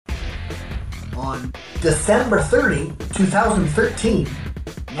On December 30, 2013,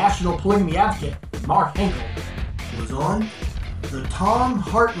 National Polygamy Advocate Mark Henkel was on the Thom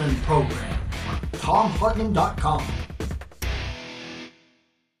Hartmann program on ThomHartmann.com.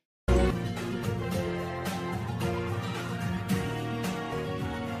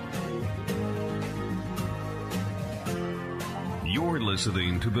 You're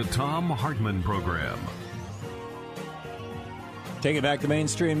listening to the Thom Hartmann program. Take it back to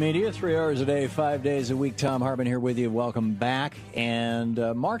mainstream media, 3 hours a day, 5 days a week. Thom Hartmann here with you. Welcome back. And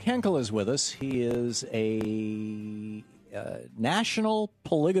Mark Henkel is with us. He is a national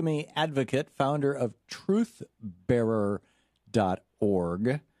polygamy advocate, founder of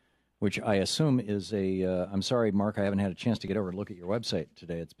truthbearer.org, which I assume is I'm sorry, Mark, I haven't had a chance to get over and look at your website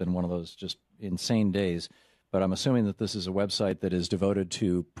today. It's been one of those just insane days. But I'm assuming that this is a website that is devoted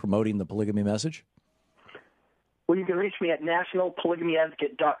to promoting the polygamy message? Well, you can reach me at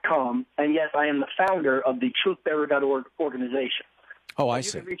nationalpolygamyadvocate.com. And yes, I am the founder of the truthbearer.org organization. Oh, I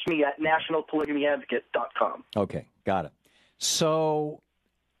see. You can reach me at nationalpolygamyadvocate.com. Okay, got it. So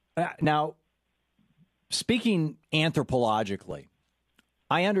now, speaking anthropologically,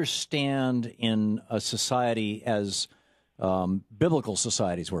 I understand in a society as biblical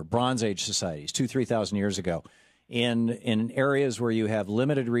societies were, Bronze Age societies, 2,000-3,000 years ago, in areas where you have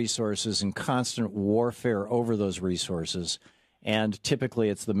limited resources and constant warfare over those resources, and typically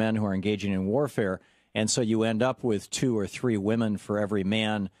it's the men who are engaging in warfare, and so you end up with 2 or 3 women for every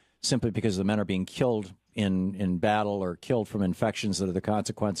man simply because the men are being killed in battle or killed from infections that are the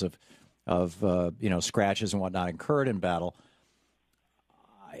consequence of scratches and whatnot incurred in battle.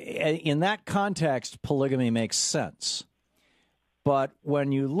 In that context, polygamy makes sense. But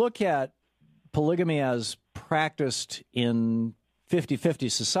when you look at polygamy as practiced in 50-50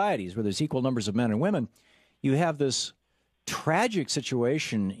 societies where there's equal numbers of men and women, you have this tragic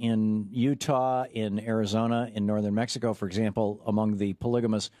situation in Utah, in Arizona, in northern Mexico, for example, among the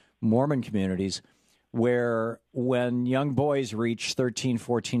polygamous Mormon communities, where when young boys reach 13,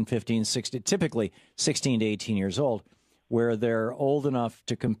 14, 15, 16, typically 16 to 18 years old, where they're old enough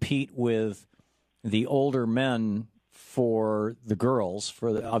to compete with the older men for the girls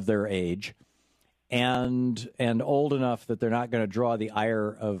of their age, and old enough that they're not going to draw the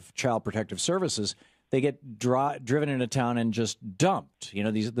ire of Child Protective Services, they get driven into town and just dumped. You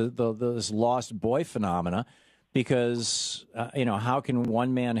know, this lost boy phenomena, because how can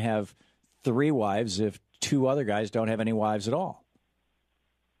one man have 3 wives if 2 other guys don't have any wives at all?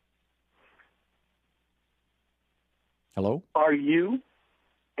 Hello? Are you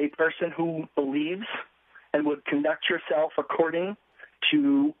a person who believes and would conduct yourself according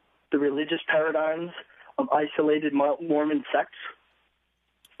to the religious paradigms of isolated Mormon sects?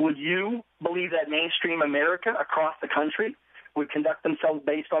 Would you believe that mainstream America across the country would conduct themselves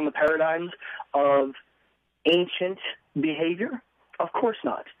based on the paradigms of ancient behavior? Of course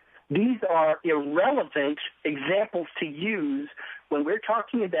not. These are irrelevant examples to use when we're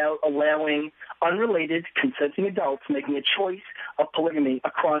talking about allowing unrelated consenting adults making a choice of polygamy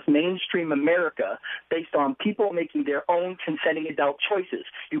across mainstream America based on people making their own consenting adult choices.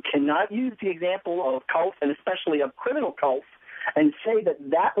 You cannot use the example of cults, and especially of criminal cults, and say that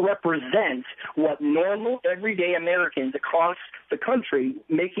that represents what normal, everyday Americans across the country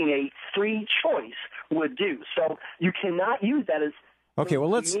making a free choice would do. So you cannot use that as... Okay, well,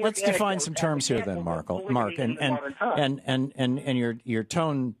 let's define some terms here then, Mark, and your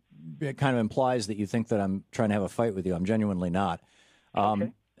tone kind of implies that you think that I'm trying to have a fight with you. I'm genuinely not.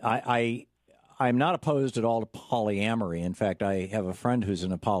 Okay. I'm not opposed at all to polyamory. In fact, I have a friend who's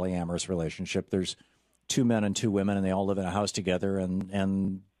in a polyamorous relationship. There's 2 men and 2 women, and they all live in a house together,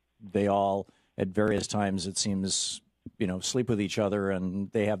 and they all, at various times, it seems, sleep with each other, and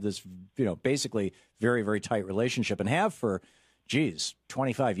they have this, basically very, very tight relationship, and have for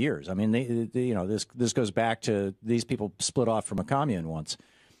 25 years. I mean, this goes back to these people split off from a commune once.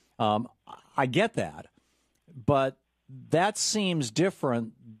 I get that, but that seems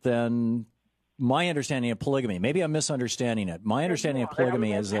different than my understanding of polygamy. Maybe I'm misunderstanding it. My understanding of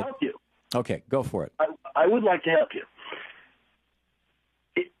polygamy is that... Okay, go for it. I would like to help you.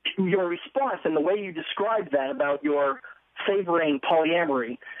 Your response and the way you described that about your favoring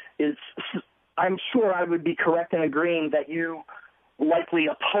polyamory is... I'm sure I would be correct in agreeing that you likely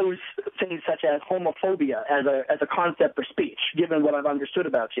oppose things such as homophobia as a concept for speech, given what I've understood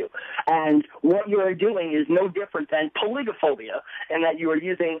about you. And what you are doing is no different than polygophobia, in that you are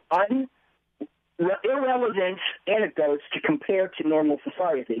using irrelevant anecdotes to compare to normal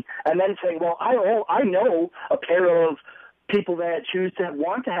society, and then saying, well, I know a pair of people that choose to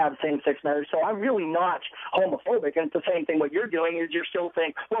want to have same-sex marriage. So I'm really not homophobic. And it's the same thing what you're doing is you're still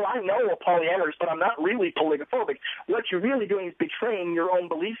saying, well, I know a polyamorous, but I'm not really polygophobic. What you're really doing is betraying your own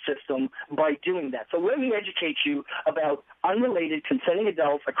belief system by doing that. So let me educate you about unrelated consenting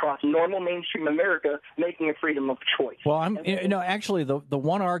adults across normal mainstream America making a freedom of choice. Well, actually, the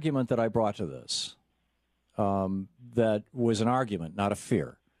one argument that I brought to this that was an argument, not a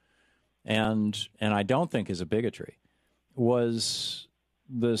fear, and I don't think is a bigotry, was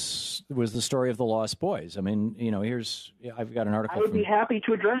the story of the lost boys. I mean, I've got an article. I would be happy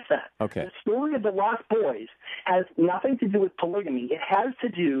to address that. Okay. The story of the lost boys has nothing to do with polygamy. It has to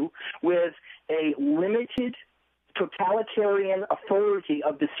do with a limited totalitarian authority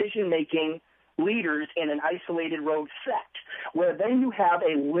of decision-making leaders in an isolated rogue sect, where then you have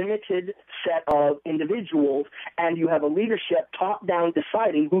a limited set of individuals and you have a leadership top-down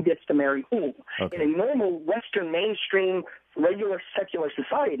deciding who gets to marry whom. Okay. In a normal Western mainstream regular secular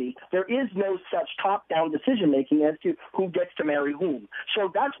society, there is no such top-down decision-making as to who gets to marry whom. So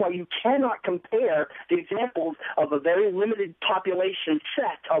that's why you cannot compare the examples of a very limited population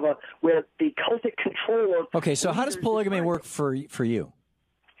sect where the cultic control of... Okay, so how does polygamy work for you?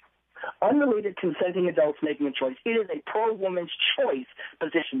 Unrelated consenting adults making a choice. It is a pro-woman's choice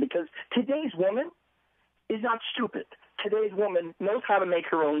position because today's woman is not stupid. Today's woman knows how to make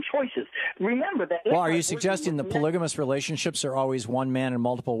her own choices. Remember that... Well, are you suggesting the polygamous relationships are always one man and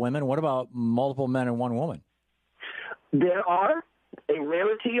multiple women? What about multiple men and one woman? There are a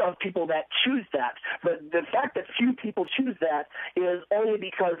rarity of people that choose that. But the fact that few people choose that is only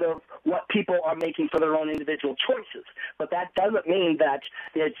because of what people are making for their own individual choices. But that doesn't mean that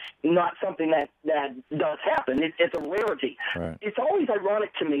it's not something that does happen. It's a rarity. Right. It's always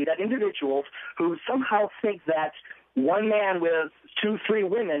ironic to me that individuals who somehow think that one man with 2-3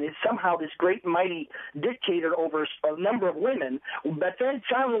 women is somehow this great mighty dictator over a number of women, but then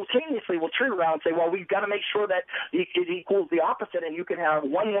simultaneously will turn around and say, well, we've got to make sure that it equals the opposite and you can have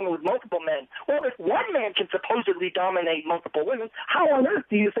one woman with multiple men. Well, if one man can supposedly dominate multiple women, how on earth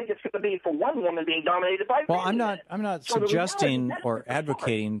do you think it's going to be for one woman being dominated by Well, I'm not suggesting or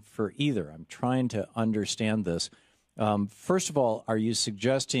advocating for either. I'm trying to understand this. First of all, are you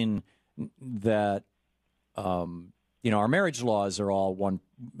suggesting that our marriage laws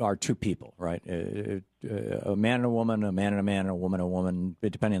are two people, right? A man and a woman, a man and a man, and a woman,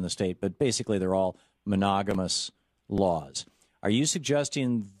 depending on the state. But basically, they're all monogamous laws. Are you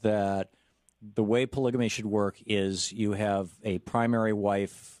suggesting that the way polygamy should work is you have a primary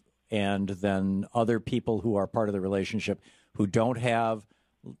wife and then other people who are part of the relationship who don't have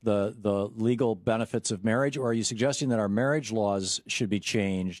the legal benefits of marriage? Or are you suggesting that our marriage laws should be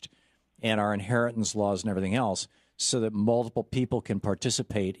changed and our inheritance laws and everything else so that multiple people can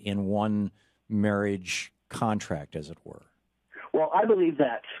participate in one marriage contract, as it were? Well, I believe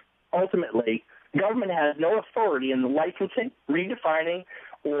that ultimately government has no authority in the licensing, redefining,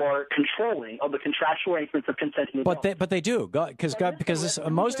 or controlling of the contractual arrangements of consenting adults. But they do, because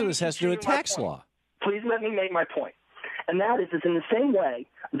most of this has to do with tax law. Please let me make my point. And that is in the same way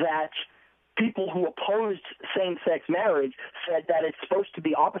that people who opposed same-sex marriage said that it's supposed to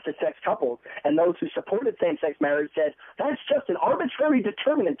be opposite-sex couples, and those who supported same-sex marriage said that's just an arbitrary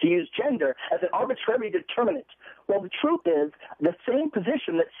determinant, to use gender as an arbitrary determinant. Well, the truth is the same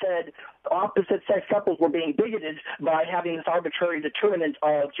position that said opposite-sex couples were being bigoted by having this arbitrary determinant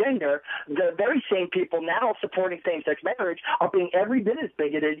of gender, the very same people now supporting same-sex marriage are being every bit as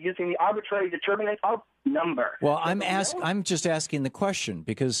bigoted using the arbitrary determinant of number. Well, I'm just asking the question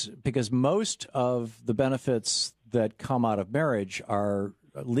because most of the benefits that come out of marriage are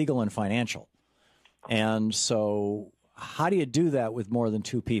legal and financial. And so how do you do that with more than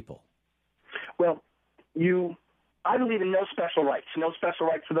two people? Well, I believe in no special rights. No special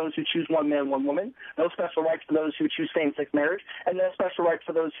rights for those who choose one man, one woman. No special rights for those who choose same-sex marriage. And no special rights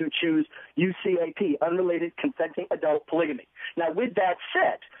for those who choose UCAP, unrelated consenting adult polygamy. Now, with that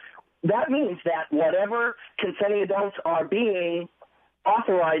said, that means that whatever consenting adults are being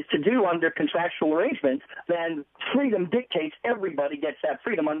authorized to do under contractual arrangements, then freedom dictates everybody gets that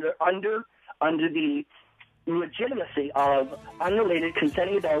freedom under the legitimacy of unrelated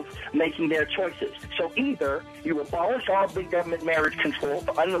consenting adults making their choices. So either you abolish all big government marriage control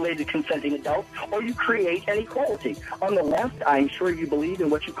for unrelated consenting adults, or you create an equality. On the left, I'm sure you believe in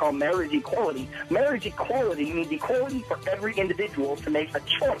what you call marriage equality. Marriage equality means equality for every individual to make a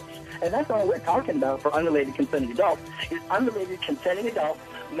choice. And that's all we're talking about for unrelated consenting adults, is unrelated consenting adults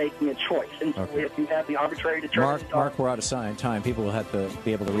making a choice. And so if you have the arbitrary determinant... Mark, we're out of time. People will have to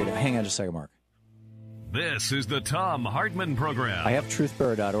be able to read it. Hang on just a second, Mark. This is the Thom Hartmann Program. I have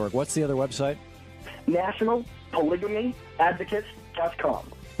truthbearer.org. What's the other website?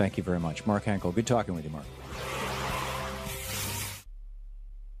 NationalPolygamyAdvocates.com. Thank you very much. Mark Henkel, good talking with you, Mark.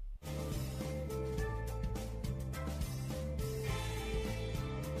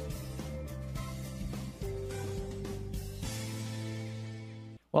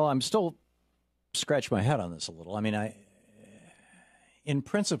 Well, I'm still scratching my head on this a little. I mean, in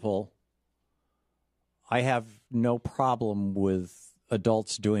principle, I have no problem with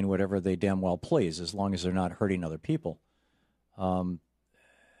adults doing whatever they damn well please, as long as they're not hurting other people.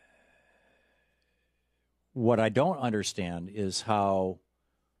 What I don't understand is how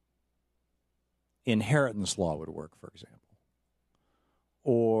inheritance law would work, for example.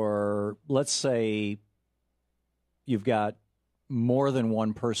 Or let's say you've got more than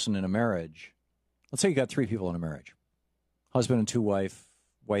one person in a marriage. Let's say you got three people in a marriage, husband and two wife,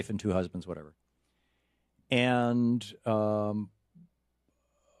 wife and two husbands, whatever. And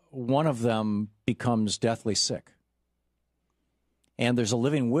one of them becomes deathly sick. And there's a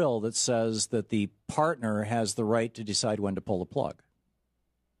living will that says that the partner has the right to decide when to pull the plug.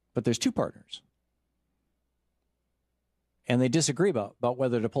 But there's two partners. And they disagree about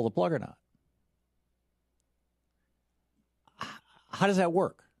whether to pull the plug or not. How does that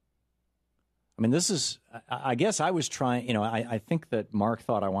work? I mean, I guess I was trying, I think that Mark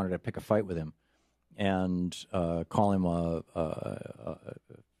thought I wanted to pick a fight with him and call him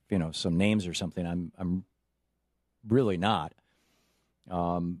some names or something. I'm really not.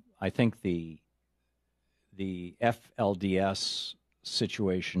 I think the FLDS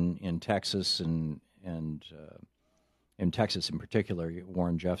situation in Texas and in Texas in particular,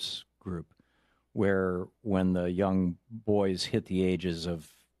 Warren Jeff's group, where when the young boys hit the ages of,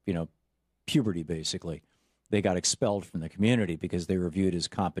 puberty, basically, they got expelled from the community because they were viewed as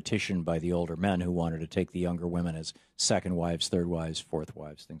competition by the older men who wanted to take the younger women as second wives, third wives, fourth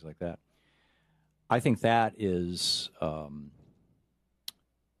wives, things like that. I think that is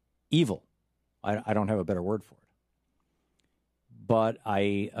evil. I don't have a better word for it. But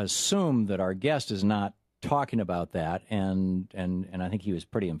I assume that our guest is not talking about that, and I think he was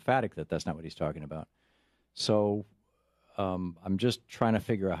pretty emphatic that that's not what he's talking about. So I'm just trying to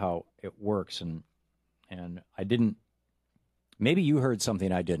figure out how it works, and I didn't. Maybe you heard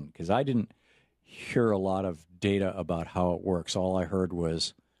something I didn't, because I didn't hear a lot of data about how it works. All I heard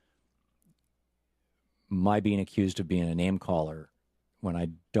was my being accused of being a name caller when I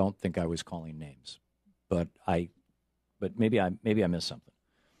don't think I was calling names, but maybe I missed something.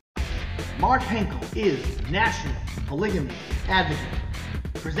 Mark Henkel is National Polygamy Advocate.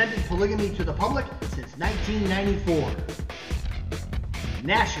 Presented polygamy to the public since 1994.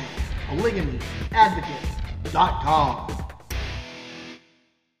 NationalPolygamyAdvocate.com.